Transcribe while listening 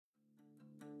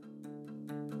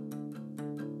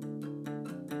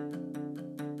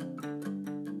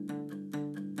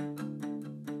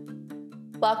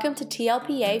Welcome to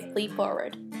TLPA Fleet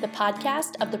Forward, the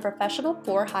podcast of the professional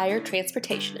for-hire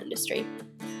transportation industry.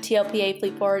 TLPA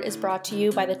Fleet Forward is brought to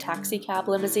you by the Taxi Cab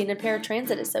Limousine and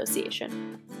Paratransit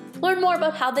Association. Learn more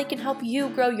about how they can help you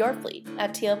grow your fleet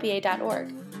at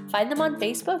tlpa.org. Find them on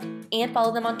Facebook and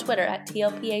follow them on Twitter at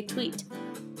TLPA Tweet.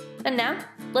 And now,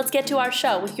 let's get to our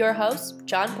show with your host,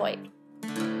 John Boit.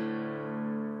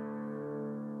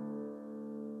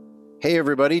 Hey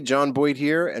everybody, John Boit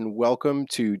here, and welcome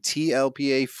to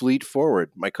TLPA Fleet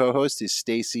Forward. My co-host is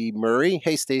Stacey Murray.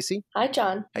 Hey Stacey. Hi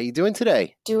John. How you doing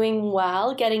today? Doing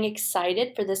well, getting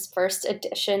excited for this first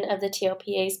edition of the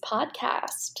TLPA's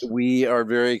podcast. We are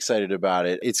very excited about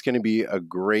it. It's going to be a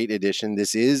great edition.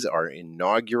 This is our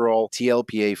inaugural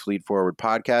TLPA Fleet Forward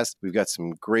podcast. We've got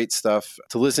some great stuff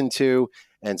to listen to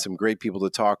and some great people to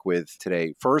talk with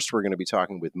today. First, we're going to be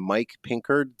talking with Mike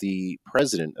Pinckard, the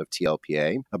president of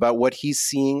TLPA, about what he's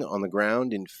seeing on the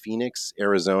ground in Phoenix,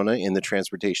 Arizona in the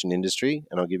transportation industry.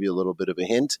 And I'll give you a little bit of a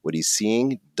hint. What he's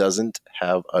seeing doesn't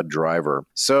have a driver.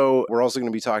 So we're also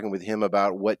going to be talking with him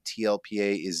about what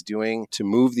TLPA is doing to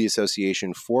move the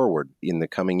association forward in the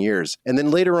coming years. And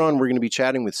then later on, we're going to be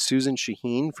chatting with Susan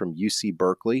Shaheen from UC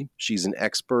Berkeley. She's an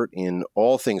expert in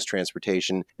all things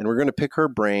transportation, and we're going to pick her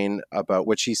brain about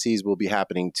what she sees will be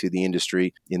happening to the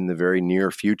industry in the very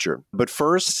near future. But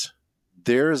first,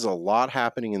 there's a lot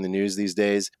happening in the news these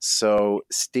days. So,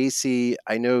 Stacey,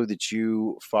 I know that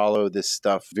you follow this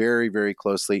stuff very, very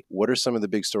closely. What are some of the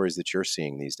big stories that you're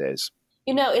seeing these days?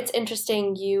 You know, it's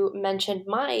interesting you mentioned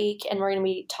Mike, and we're going to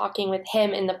be talking with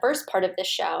him in the first part of this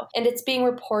show. And it's being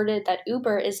reported that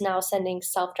Uber is now sending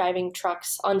self-driving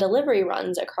trucks on delivery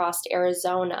runs across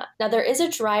Arizona. Now, there is a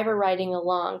driver riding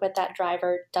along, but that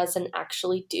driver doesn't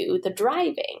actually do the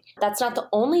driving. That's not the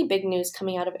only big news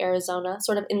coming out of Arizona,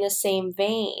 sort of in the same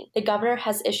vein. The governor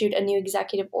has issued a new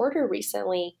executive order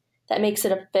recently that makes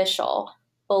it official.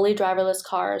 Fully driverless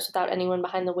cars without anyone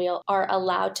behind the wheel are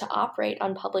allowed to operate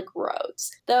on public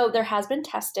roads. Though there has been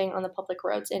testing on the public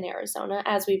roads in Arizona,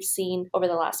 as we've seen over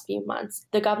the last few months.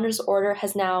 The governor's order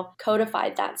has now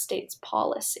codified that state's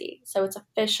policy. So it's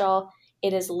official.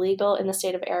 It is legal in the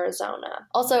state of Arizona.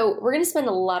 Also, we're going to spend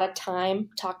a lot of time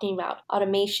talking about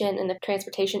automation in the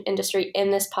transportation industry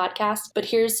in this podcast, but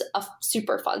here's a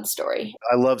super fun story.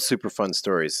 I love super fun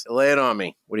stories. Lay it on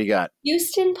me. What do you got?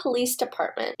 Houston Police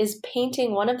Department is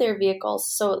painting one of their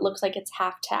vehicles so it looks like it's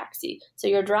half taxi. So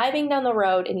you're driving down the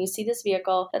road and you see this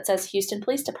vehicle that says Houston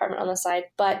Police Department on the side,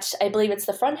 but I believe it's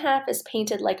the front half is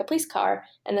painted like a police car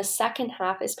and the second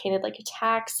half is painted like a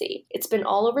taxi. It's been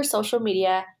all over social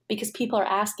media because people are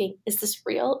asking, is this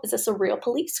real? Is this a real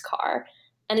police car?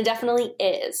 And it definitely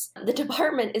is. The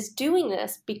department is doing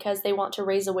this because they want to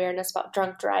raise awareness about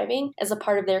drunk driving as a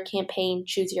part of their campaign,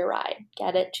 Choose Your Ride.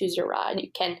 Get it? Choose your ride.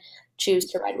 You can choose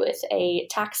to ride with a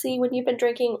taxi when you've been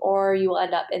drinking, or you will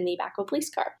end up in the back of a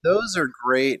police car. Those are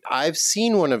great. I've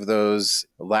seen one of those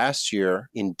last year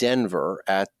in Denver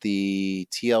at the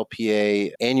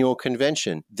TLPA annual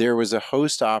convention. There was a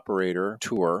host operator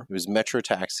tour. It was Metro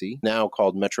Taxi, now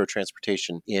called Metro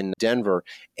Transportation in Denver.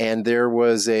 And there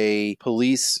was a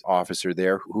police officer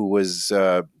there who was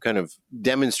kind of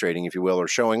demonstrating, if you will, or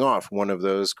showing off one of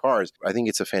those cars. I think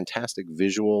it's a fantastic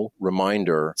visual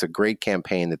reminder. It's a great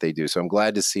campaign that they do. So I'm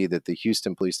glad to see that the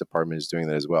Houston Police Department is doing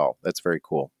that as well. That's very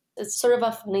cool. It's sort of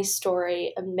a funny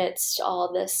story amidst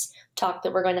all this talk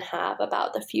that we're going to have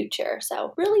about the future.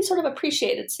 So really sort of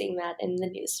appreciated seeing that in the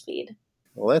newsfeed.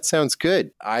 Well, that sounds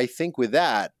good. I think with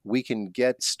that, we can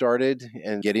get started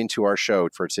and get into our show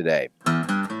for today.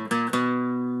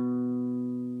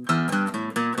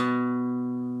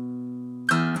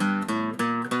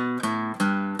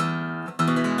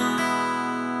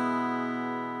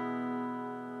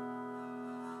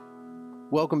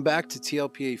 Welcome back to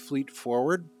TLPA Fleet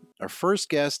Forward. Our first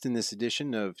guest in this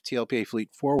edition of TLPA Fleet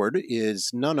Forward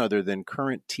is none other than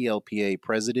current TLPA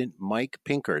President Mike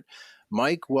Pinckard.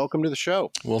 Mike, welcome to the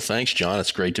show. Well, thanks, John.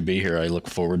 It's great to be here. I look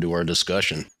forward to our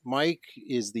discussion. Mike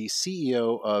is the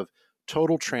CEO of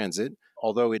Total Transit,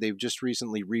 although they've just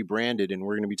recently rebranded, and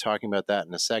we're going to be talking about that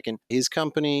in a second. His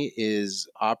company is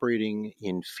operating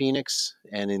in Phoenix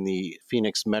and in the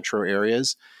Phoenix metro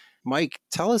areas. Mike,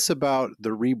 tell us about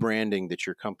the rebranding that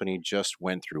your company just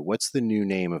went through. What's the new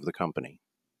name of the company?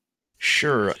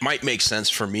 Sure. It might make sense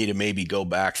for me to maybe go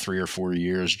back 3 or 4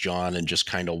 years, John, and just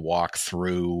kind of walk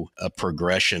through a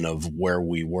progression of where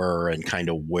we were and kind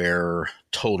of where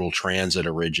total transit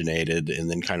originated, and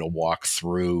then kind of walk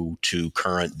through to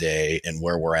current day and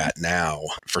where we're at now.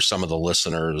 For some of the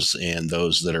listeners and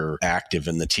those that are active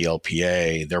in the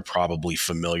TLPA, they're probably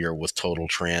familiar with total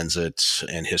transit.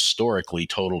 And historically,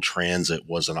 total transit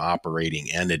was an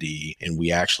operating entity, and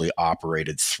we actually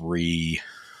operated three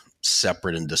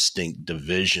separate and distinct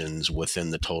divisions within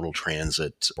the Total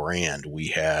Transit brand. We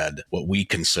had what we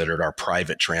considered our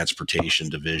private transportation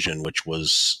division, which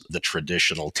was the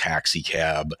traditional taxi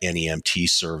cab NEMT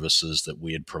services that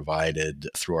we had provided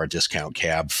through our discount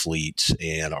cab fleet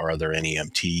and our other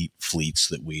NEMT fleets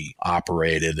that we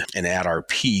operated. And at our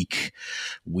peak,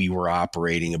 we were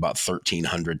operating about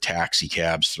 1,300 taxi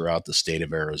cabs throughout the state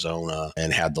of Arizona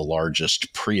and had the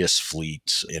largest Prius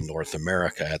fleet in North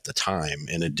America at the time.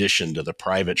 In addition to the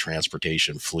private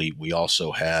transportation fleet, we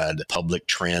also had public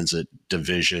transit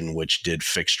division, which did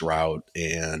fixed route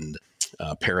and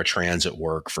paratransit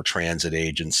work for transit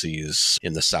agencies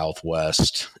in the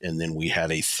Southwest. And then we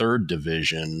had a third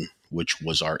division, which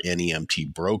was our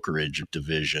NEMT brokerage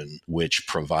division, which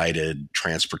provided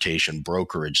transportation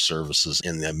brokerage services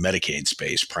in the Medicaid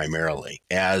space primarily.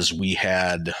 As we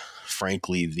had,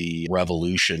 frankly, the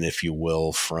revolution, if you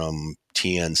will, from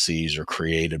TNCs or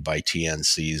created by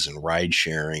TNCs and ride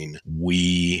sharing,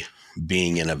 we,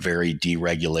 being in a very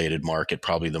deregulated market,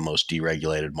 probably the most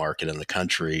deregulated market in the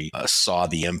country, saw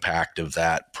the impact of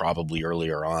that probably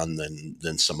earlier on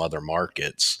than some other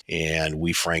markets. And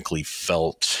we frankly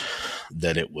felt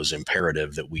that it was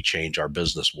imperative that we change our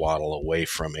business model away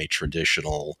from a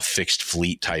traditional fixed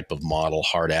fleet type of model,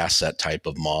 hard asset type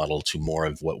of model, to more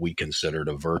of what we considered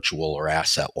a virtual or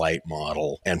asset light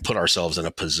model, and put ourselves in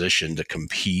a position to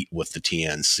compete with the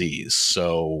TNCs.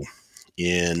 So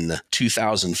in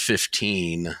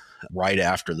 2015, right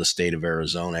after the state of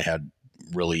Arizona had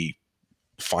really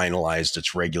finalized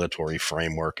its regulatory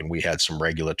framework and we had some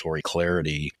regulatory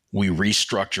clarity, we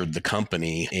restructured the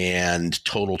company, and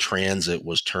Total Transit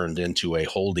was turned into a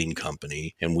holding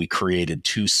company, and we created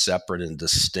two separate and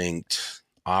distinct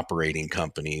operating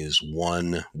companies,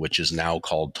 one which is now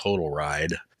called Total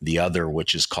Ride, the other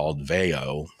which is called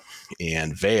Veo.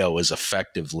 And Veo is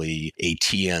effectively a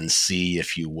TNC,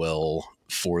 if you will,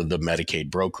 for the Medicaid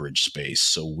brokerage space.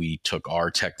 So we took our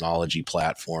technology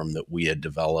platform that we had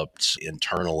developed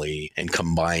internally and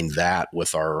combined that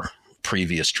with our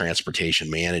previous transportation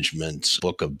management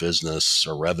book of business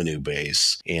or revenue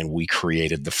base, and we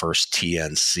created the first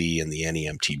TNC in the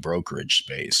NEMT brokerage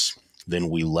space. Then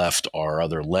we left our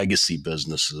other legacy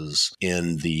businesses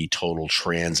in the Total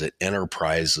Transit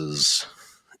Enterprises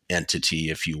entity,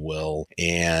 if you will.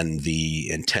 And the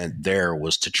intent there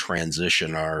was to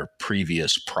transition our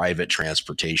previous private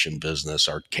transportation business,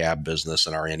 our cab business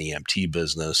and our NEMT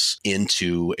business,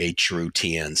 into a true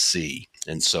TNC.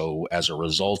 And so as a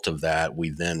result of that, we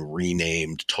then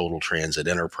renamed Total Transit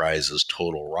Enterprises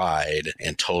Total Ride,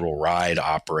 and Total Ride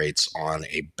operates on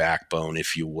a backbone,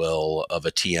 if you will, of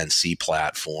a TNC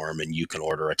platform. And you can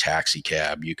order a taxi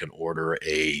cab, you can order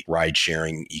a ride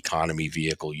sharing economy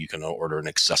vehicle, you can order an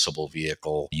accessible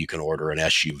vehicle, you can order an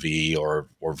SUV or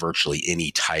virtually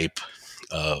any type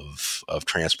of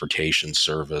transportation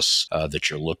service that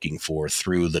you're looking for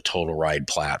through the Total Ride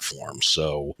platform.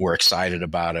 So we're excited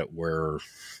about it. We're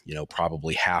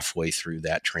probably halfway through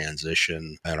that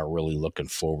transition and are really looking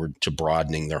forward to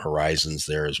broadening the horizons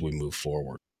there as we move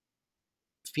forward.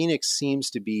 Phoenix seems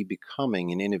to be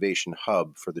becoming an innovation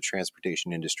hub for the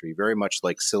transportation industry, very much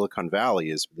like Silicon Valley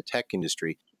is for the tech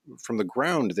industry. From the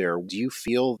ground there, do you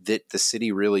feel that the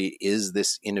city really is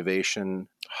this innovation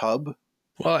hub?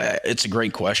 Well, it's a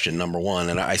great question, number one.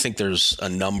 And I think there's a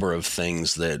number of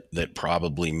things that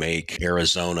probably make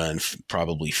Arizona and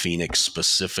probably Phoenix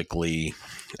specifically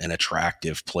an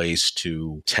attractive place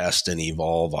to test and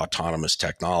evolve autonomous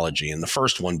technology. And the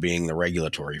first one being the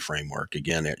regulatory framework.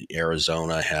 Again,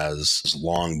 Arizona has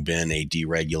long been a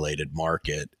deregulated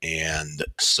market. And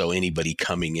so anybody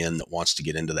coming in that wants to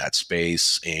get into that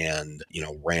space and,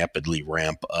 rapidly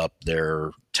ramp up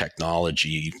their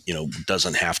technology,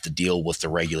 doesn't have to deal with the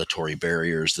regulatory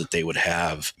barriers that they would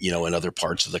have, in other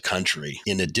parts of the country.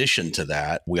 In addition to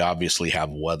that, we obviously have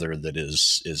weather that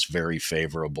is very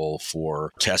favorable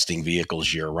for testing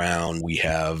vehicles year round. We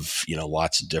have,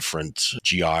 lots of different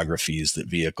geographies that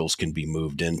vehicles can be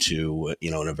moved into,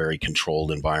 in a very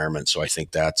controlled environment. So I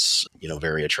think that's,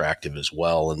 very attractive as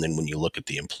well. And then when you look at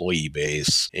the employee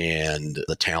base and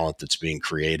the talent that's being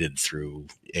created through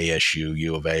ASU,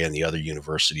 U of A, and the other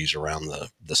universities around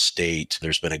the state,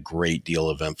 there's been a great deal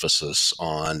of emphasis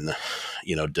on,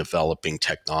 developing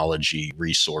technology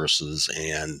resources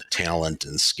and talent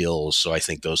and skills. So I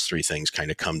think those three things kind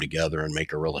of come together and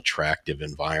make a real attractive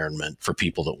environment for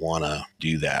people that want to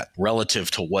do that.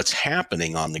 Relative to what's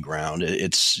happening on the ground,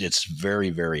 it's very,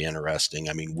 very interesting.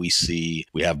 I mean, we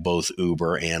have both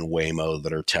Uber and Waymo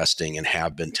that are testing and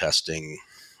have been testing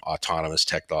autonomous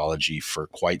technology for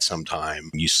quite some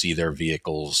time. You see their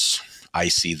vehicles. I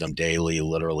see them daily.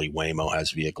 Literally, Waymo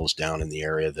has vehicles down in the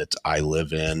area that I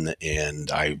live in,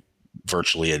 and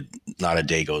not a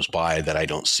day goes by that I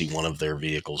don't see one of their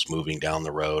vehicles moving down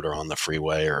the road or on the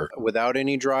freeway. Or without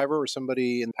any driver or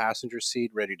somebody in the passenger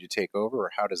seat ready to take over,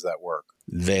 or how does that work?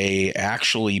 They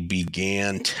actually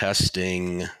began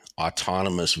testing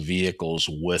autonomous vehicles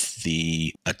with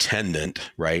the attendant,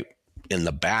 right, in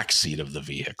the back seat of the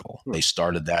vehicle. They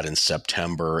started that in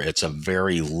September. It's a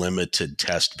very limited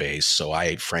test base, so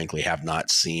I frankly have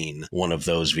not seen one of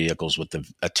those vehicles with the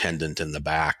attendant in the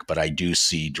back, but I do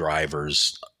see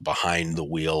drivers behind the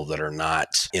wheel that are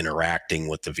not interacting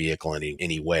with the vehicle in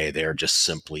any way. They're just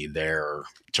simply there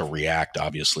to react,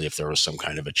 obviously, if there was some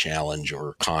kind of a challenge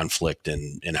or conflict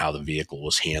in how the vehicle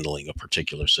was handling a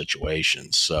particular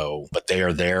situation. So, but they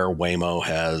are there. Waymo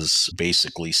has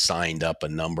basically signed up a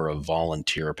number of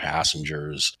volunteer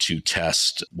passengers to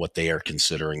test what they are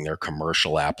considering their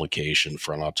commercial application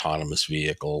for an autonomous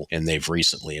vehicle. And they've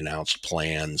recently announced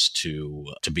plans to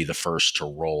be the first to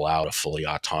roll out a fully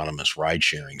autonomous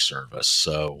ride-sharing service.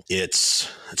 So it's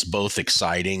both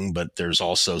exciting, but there's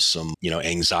also some,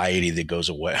 anxiety that goes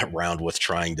around with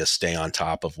trying to stay on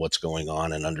top of what's going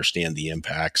on and understand the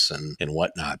impacts and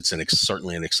whatnot. It's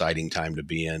certainly an exciting time to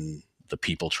be in the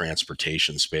people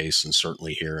transportation space, and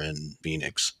certainly here in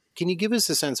Phoenix. Can you give us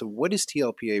a sense of what is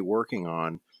TLPA working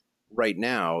on right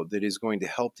now that is going to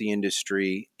help the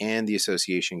industry and the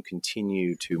association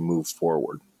continue to move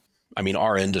forward? I mean,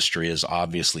 our industry has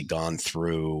obviously gone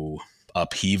through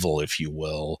upheaval, if you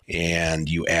will, and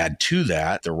you add to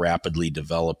that the rapidly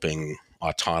developing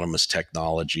autonomous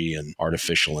technology and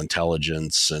artificial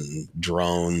intelligence and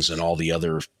drones and all the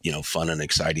other, fun and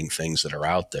exciting things that are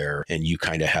out there. And you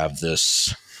kind of have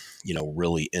this,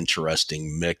 really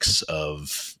interesting mix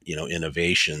of,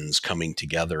 innovations coming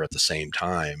together at the same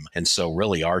time. And so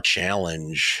really our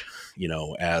challenge,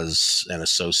 as an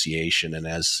association and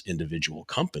as individual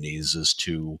companies is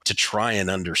to try and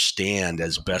understand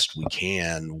as best we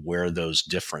can where those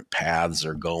different paths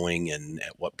are going and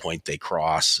at what point they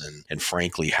cross. And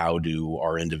frankly, how do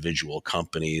our individual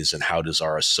companies and how does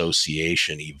our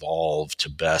association evolve to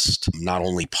best not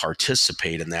only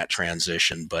participate in that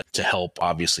transition, but to help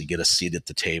obviously get a seat at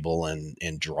the table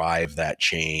and drive that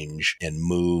change and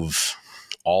move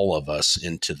all of us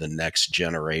into the next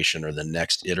generation or the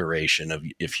next iteration of,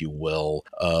 if you will,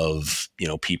 of,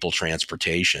 people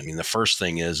transportation. I mean, the first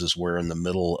thing is we're in the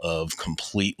middle of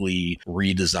completely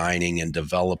redesigning and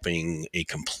developing a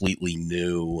completely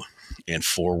new and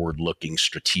forward-looking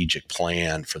strategic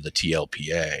plan for the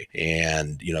TLPA.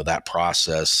 And, that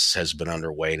process has been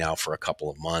underway now for a couple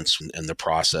of months. And the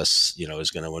process,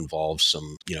 is going to involve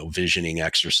some, visioning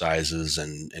exercises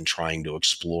and trying to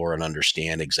explore and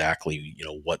understand exactly,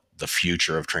 what the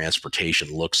future of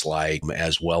transportation looks like,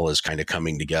 as well as kind of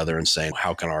coming together and saying,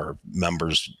 how can our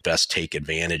members best take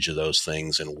advantage of those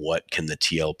things and what can the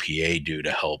TLPA do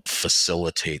to help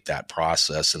facilitate that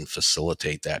process and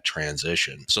facilitate that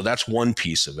transition? So that's one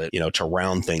piece of it. To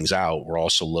round things out, we're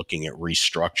also looking at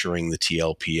restructuring the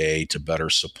TLPA to better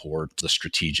support the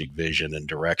strategic vision and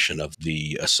direction of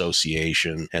the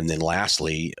association. And then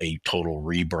lastly, a total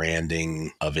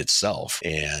rebranding of itself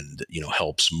and,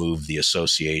 helps move the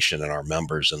association and our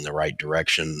members in the right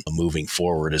direction moving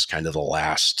forward is kind of the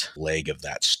last leg of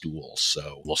that stool.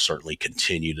 So we'll certainly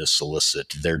continue to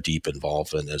solicit their deep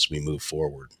involvement as we move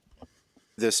forward.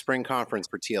 The spring conference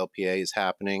for TLPA is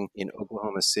happening in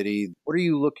Oklahoma City. What are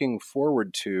you looking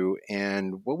forward to,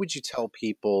 and what would you tell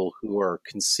people who are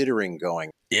considering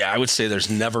going? Yeah, I would say there's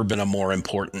never been a more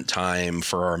important time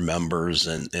for our members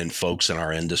and folks in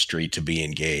our industry to be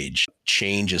engaged.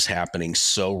 Change is happening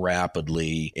so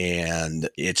rapidly, and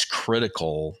it's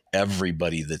critical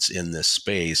everybody that's in this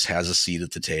space has a seat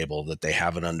at the table, that they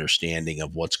have an understanding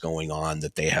of what's going on,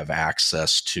 that they have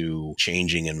access to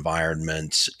changing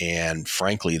environments, and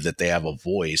frankly, that they have a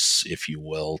voice, if you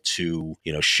will, to,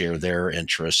 share their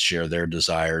interests, share their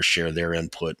desires, share their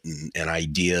input and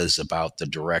ideas about the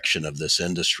direction of this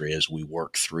industry as we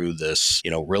work through this,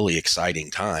 really exciting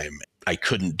time. I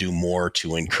couldn't do more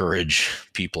to encourage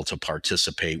people to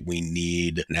participate. We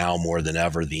need now more than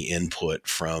ever the input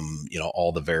from,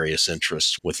 all the various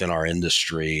interests within our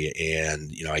industry.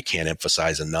 And, I can't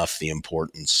emphasize enough the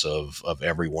importance of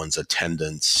everyone's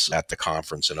attendance at the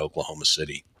conference in Oklahoma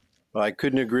City. Well, I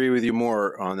couldn't agree with you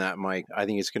more on that, Mike. I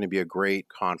think it's going to be a great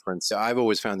conference. I've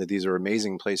always found that these are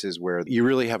amazing places where you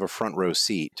really have a front row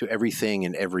seat to everything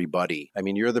and everybody. I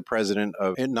mean, you're the president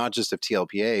of, and not just of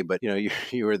TLPA, but,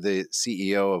 you are the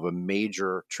CEO of a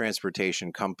major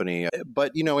transportation company.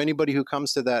 But, anybody who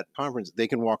comes to that conference, they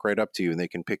can walk right up to you and they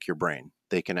can pick your brain.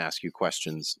 They can ask you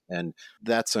questions. And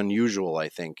that's unusual, I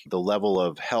think. The level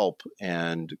of help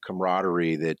and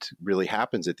camaraderie that really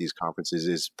happens at these conferences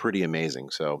is pretty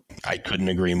amazing. So I couldn't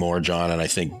agree more, John. And I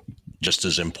think just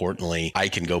as importantly, I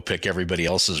can go pick everybody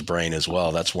else's brain as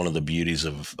well. That's one of the beauties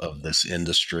of this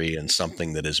industry and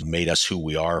something that has made us who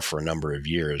we are for a number of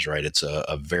years, right? It's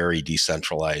a very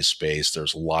decentralized space.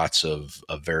 There's lots of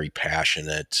very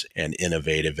passionate and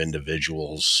innovative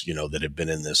individuals, that have been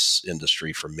in this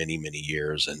industry for many, many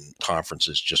years. And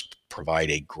conferences just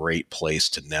provide a great place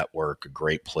to network, a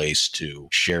great place to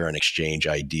share and exchange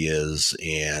ideas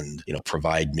and,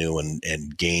 provide new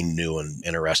and gain new and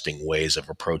interesting ways of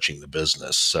approaching the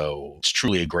business. So it's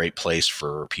truly a great place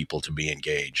for people to be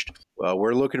engaged. Well,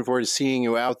 we're looking forward to seeing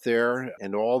you out there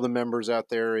and all the members out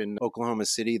there in Oklahoma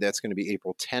City. That's going to be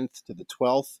April 10th to the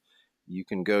 12th. You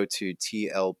can go to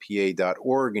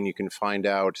tlpa.org and you can find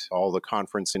out all the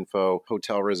conference info,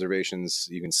 hotel reservations.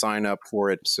 You can sign up for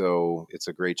it. So it's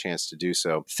a great chance to do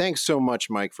so. Thanks so much,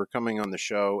 Mike, for coming on the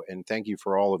show. And thank you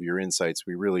for all of your insights.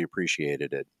 We really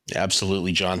appreciated it.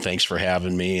 Absolutely, John. Thanks for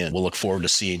having me. And we'll look forward to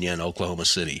seeing you in Oklahoma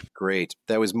City. Great.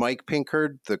 That was Mike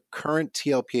Pinckard, the current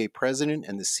TLPA president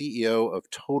and the CEO of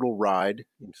Total Ride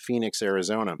in Phoenix,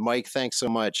 Arizona. Mike, thanks so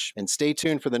much. And stay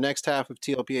tuned for the next half of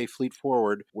TLPA Fleet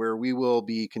Forward, where we will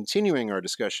be continuing our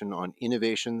discussion on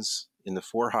innovations in the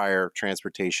for-hire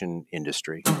transportation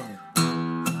industry.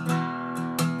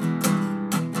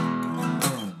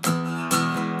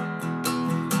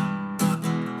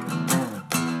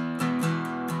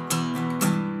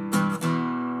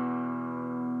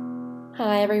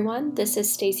 Hi, everyone. This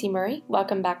is Stacey Murray.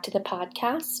 Welcome back to the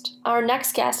podcast. Our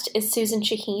next guest is Susan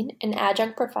Shaheen, an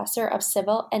adjunct professor of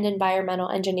civil and environmental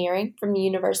engineering from the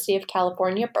University of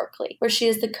California, Berkeley, where she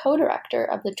is the co-director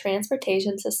of the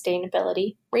Transportation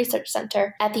Sustainability Research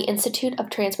Center at the Institute of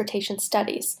Transportation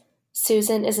Studies.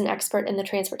 Susan is an expert in the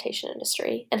transportation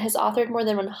industry and has authored more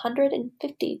than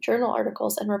 150 journal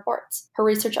articles and reports. Her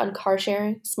research on car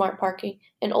sharing, smart parking,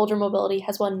 and older mobility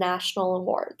has won national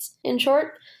awards. In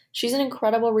short, she's an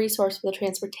incredible resource for the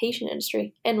transportation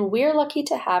industry, and we're lucky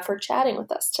to have her chatting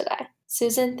with us today.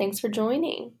 Susan, thanks for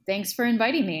joining. Thanks for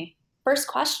inviting me. First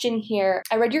question here.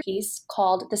 I read your piece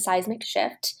called The Seismic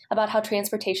Shift about how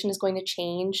transportation is going to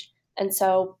change. And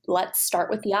so let's start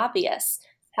with the obvious.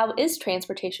 How is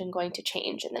transportation going to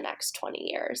change in the next 20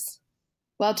 years?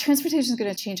 Well, transportation is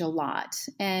going to change a lot,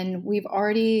 and we've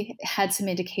already had some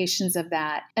indications of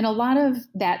that. And a lot of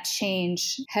that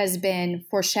change has been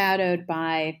foreshadowed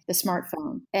by the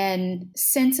smartphone. And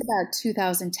since about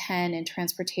 2010 in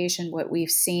transportation, what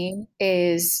we've seen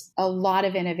is a lot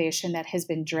of innovation that has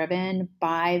been driven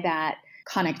by that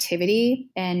connectivity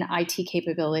and IT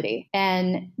capability.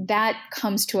 And that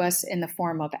comes to us in the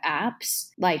form of apps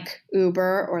like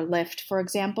Uber or Lyft, for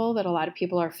example, that a lot of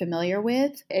people are familiar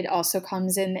with. It also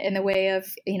comes in the way of,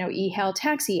 e-hail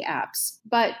taxi apps.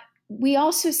 But we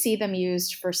also see them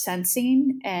used for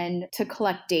sensing and to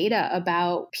collect data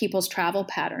about people's travel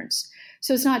patterns.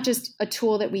 So it's not just a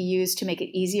tool that we use to make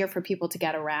it easier for people to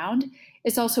get around.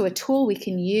 It's also a tool we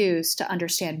can use to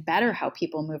understand better how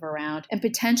people move around and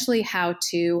potentially how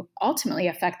to ultimately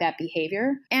affect that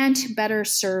behavior and to better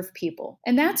serve people.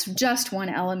 And that's just one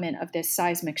element of this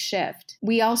seismic shift.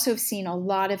 We also have seen a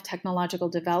lot of technological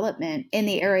development in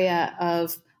the area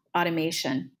of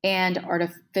automation and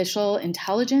artificial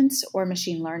intelligence or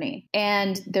machine learning.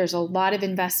 And there's a lot of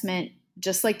investment,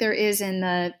 just like there is in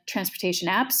the transportation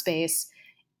app space,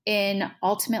 in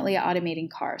ultimately automating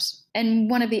cars.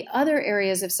 And one of the other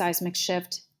areas of seismic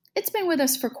shift, it's been with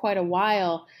us for quite a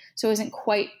while, so isn't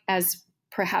quite as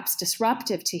perhaps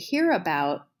disruptive to hear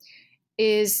about,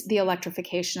 is the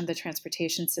electrification of the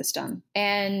transportation system.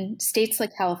 And states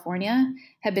like California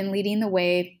have been leading the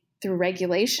way through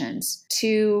regulations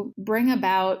to bring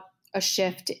about a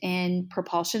shift in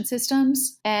propulsion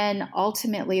systems and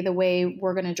ultimately the way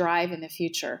we're going to drive in the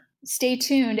future. Stay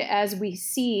tuned as we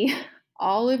see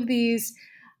all of these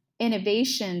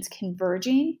innovations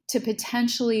converging to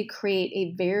potentially create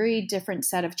a very different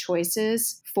set of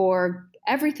choices for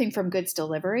everything from goods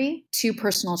delivery to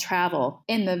personal travel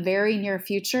in the very near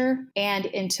future and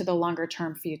into the longer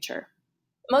term future.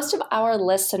 Most of our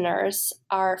listeners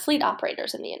are fleet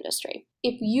operators in the industry.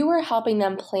 If you were helping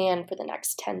them plan for the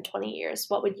next 10, 20 years,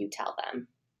 what would you tell them?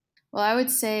 Well, I would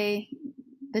say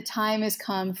the time has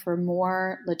come for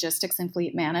more logistics and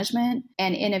fleet management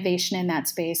and innovation in that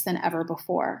space than ever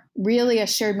before. Really, a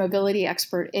shared mobility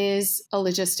expert is a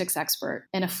logistics expert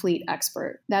and a fleet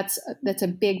expert. That's a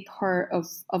big part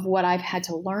of what I've had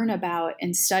to learn about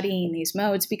in studying these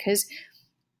modes, because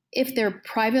if they're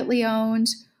privately owned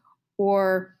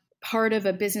or part of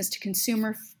a business to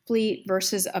consumer fleet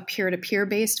versus a peer-to-peer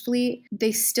based fleet,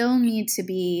 they still need to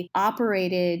be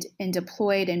operated and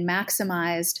deployed and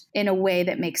maximized in a way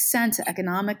that makes sense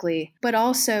economically, but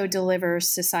also delivers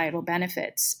societal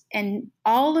benefits. And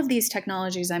all of these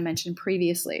technologies I mentioned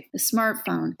previously, the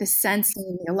smartphone, the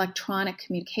sensing, the electronic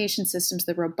communication systems,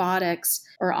 the robotics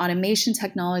or automation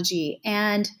technology,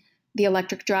 and the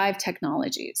electric drive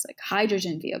technologies like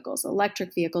hydrogen vehicles,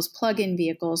 electric vehicles, plug-in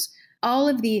vehicles, all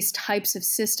of these types of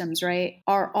systems, right,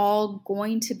 are all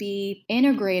going to be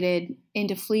integrated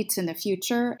into fleets in the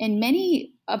future. And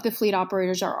many of the fleet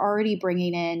operators are already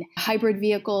bringing in hybrid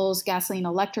vehicles, gasoline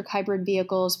electric hybrid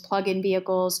vehicles, plug-in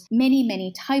vehicles,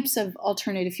 many types of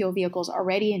alternative fuel vehicles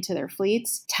already into their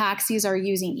fleets. Taxis are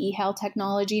using e-hail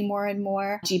technology more and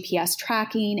more, GPS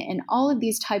tracking, and all of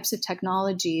these types of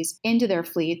technologies into their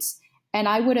fleets. And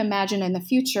I would imagine in the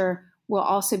future, we'll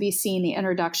also be seeing the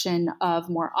introduction of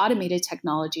more automated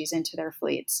technologies into their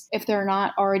fleets if they're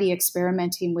not already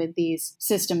experimenting with these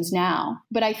systems now.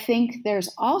 But I think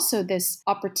there's also this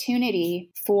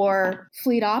opportunity for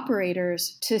fleet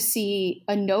operators to see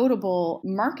a notable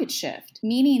market shift,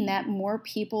 meaning that more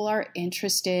people are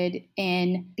interested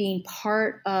in being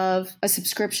part of a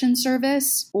subscription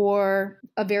service or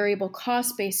a variable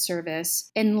cost-based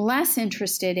service and less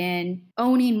interested in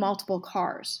owning multiple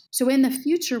cars. So in the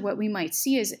future, what we might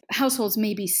see is households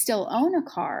maybe still own a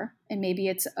car, and maybe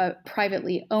it's a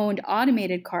privately owned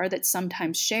automated car that's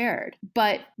sometimes shared,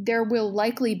 but there will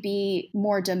likely be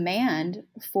more demand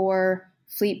for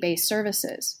fleet-based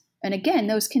services. And again,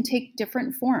 those can take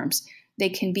different forms. They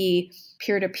can be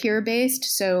peer-to-peer based,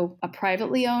 so a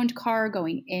privately owned car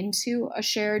going into a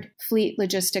shared fleet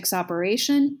logistics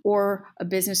operation, or a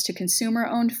business-to-consumer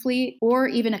owned fleet, or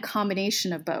even a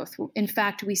combination of both. In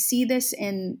fact, we see this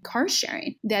in car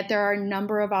sharing, that there are a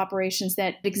number of operations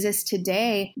that exist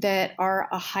today that are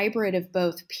a hybrid of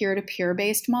both peer-to-peer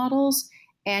based models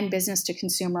and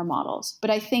business-to-consumer models.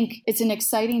 But I think it's an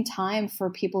exciting time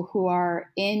for people who are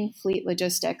in fleet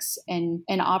logistics and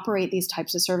operate these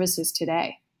types of services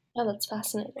today. Oh, that's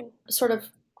fascinating. Sort of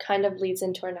kind of leads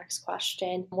into our next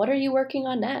question. What are you working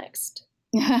on next?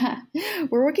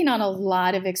 We're working on a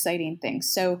lot of exciting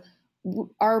things. So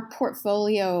our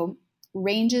portfolio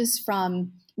ranges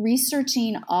from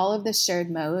researching all of the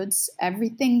shared modes,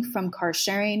 everything from car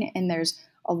sharing, and there's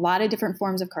a lot of different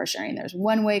forms of car sharing. There's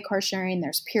one-way car sharing,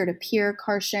 there's peer-to-peer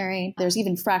car sharing, there's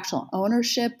even fractional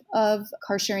ownership of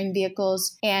car sharing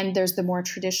vehicles, and there's the more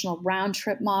traditional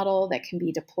round-trip model that can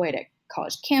be deployed at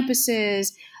college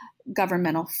campuses,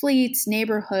 governmental fleets,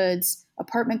 neighborhoods,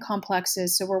 apartment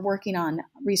complexes. So we're working on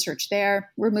research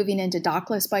there. We're moving into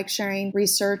dockless bike sharing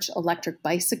research, electric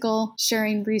bicycle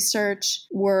sharing research.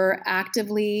 We're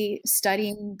actively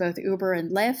studying both Uber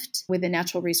and Lyft with the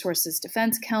Natural Resources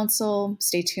Defense Council.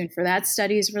 Stay tuned for that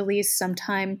study's release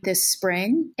sometime this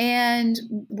spring. And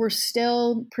we're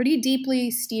still pretty deeply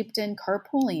steeped in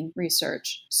carpooling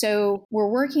research. So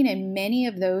we're working in many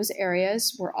of those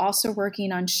areas. We're also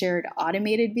working on shared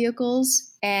automated vehicles.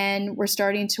 And we're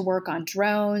starting to work on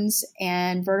drones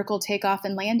and vertical takeoff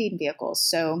and landing vehicles.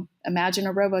 So imagine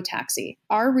a robotaxi.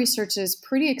 Our research is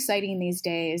pretty exciting these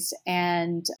days,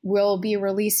 and we'll be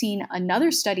releasing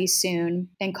another study soon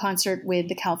in concert with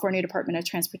the California Department of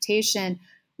Transportation,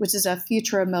 which is a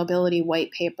future of mobility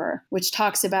white paper, which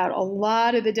talks about a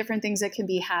lot of the different things that can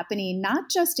be happening,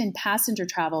 not just in passenger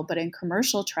travel, but in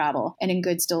commercial travel and in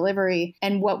goods delivery,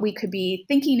 and what we could be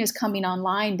thinking is coming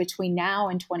online between now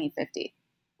and 2050.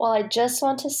 Well, I just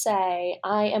want to say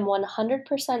I am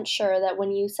 100% sure that when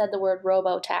you said the word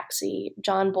robo-taxi,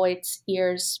 John Boit's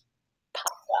ears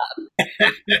popped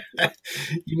up.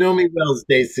 You know me well,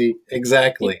 Stacey.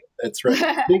 Exactly. That's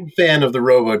right. Big fan of the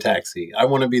robo-taxi. I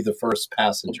want to be the first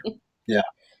passenger. Yeah.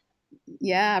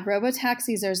 Yeah,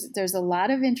 robotaxis, there's a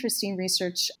lot of interesting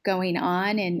research going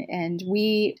on, and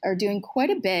we are doing quite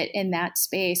a bit in that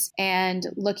space and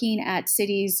looking at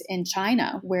cities in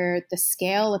China where the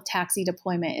scale of taxi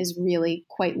deployment is really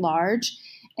quite large.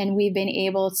 And we've been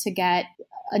able to get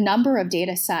a number of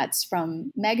data sets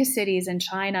from megacities in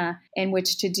China in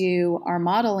which to do our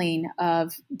modeling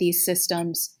of these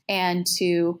systems and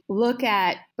to look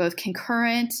at both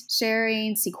concurrent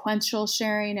sharing, sequential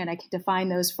sharing, and I can define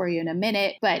those for you in a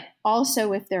minute, but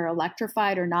also if they're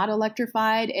electrified or not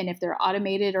electrified, and if they're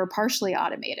automated or partially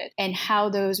automated, and how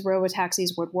those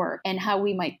robotaxis would work, and how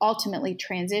we might ultimately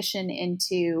transition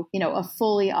into, a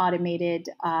fully automated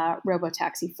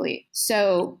robotaxi fleet.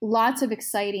 So lots of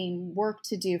exciting work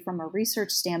to do from a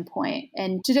research standpoint.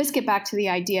 And to just get back to the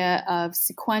idea of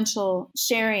sequential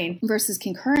sharing versus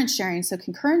concurrent sharing. So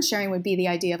concurrent sharing would be the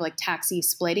idea of like taxi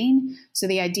splitting. So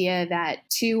the idea that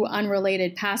two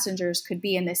unrelated passengers could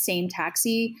be in the same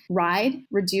taxi ride,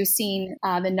 reducing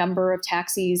the number of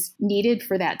taxis needed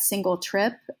for that single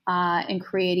trip and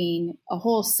creating a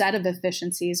whole set of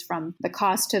efficiencies from the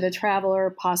cost to the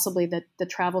traveler, possibly the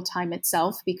travel time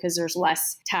itself, because there's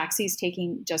less taxis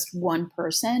taking just one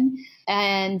person,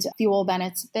 and fuel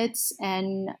benefits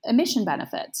and emission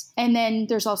benefits. And then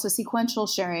there's also sequential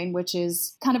sharing, which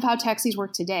is kind of how taxis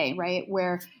work today, right?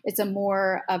 Where it's a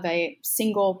more of a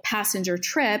single passenger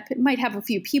trip. It might have a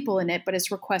few people in it, but it's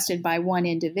requested by one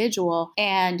individual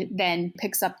and then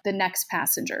picks up the next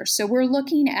passenger. So we're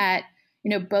looking at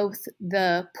both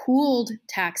the pooled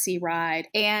taxi ride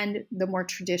and the more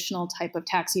traditional type of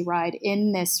taxi ride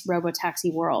in this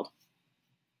robotaxi world.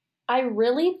 I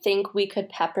really think we could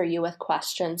pepper you with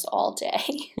questions all day.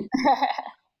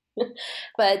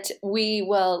 But we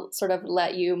will sort of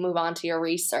let you move on to your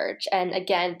research. And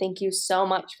again, thank you so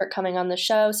much for coming on the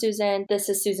show, Susan. This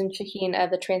is Susan Shaheen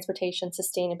of the Transportation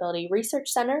Sustainability Research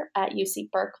Center at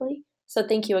UC Berkeley. So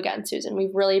thank you again, Susan.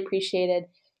 We've really appreciated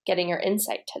getting your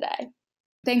insight today.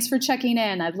 Thanks for checking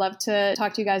in. I'd love to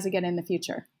talk to you guys again in the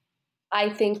future.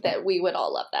 I think that we would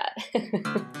all love that.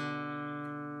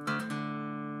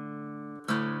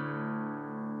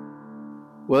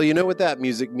 Well, you know what that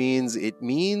music means? It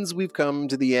means we've come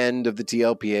to the end of the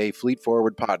TLPA Fleet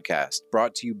Forward podcast,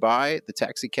 brought to you by the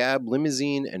Taxi Cab,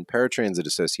 Limousine, and Paratransit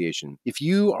Association. If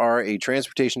you are a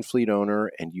transportation fleet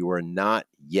owner and you are not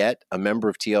yet a member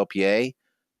of TLPA,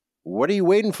 what are you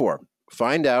waiting for?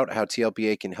 Find out how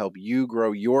TLPA can help you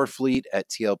grow your fleet at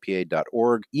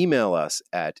tlpa.org. Email us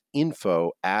at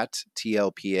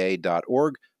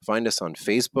info@tlpa.org. Find us on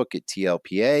Facebook at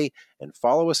TLPA and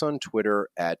follow us on Twitter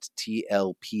at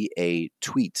TLPA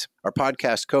Tweet. Our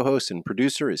podcast co-host and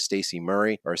producer is Stacey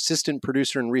Murray. Our assistant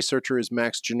producer and researcher is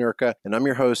Max Janerka. And I'm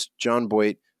your host, John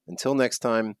Boit. Until next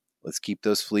time, let's keep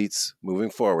those fleets moving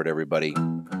forward, everybody.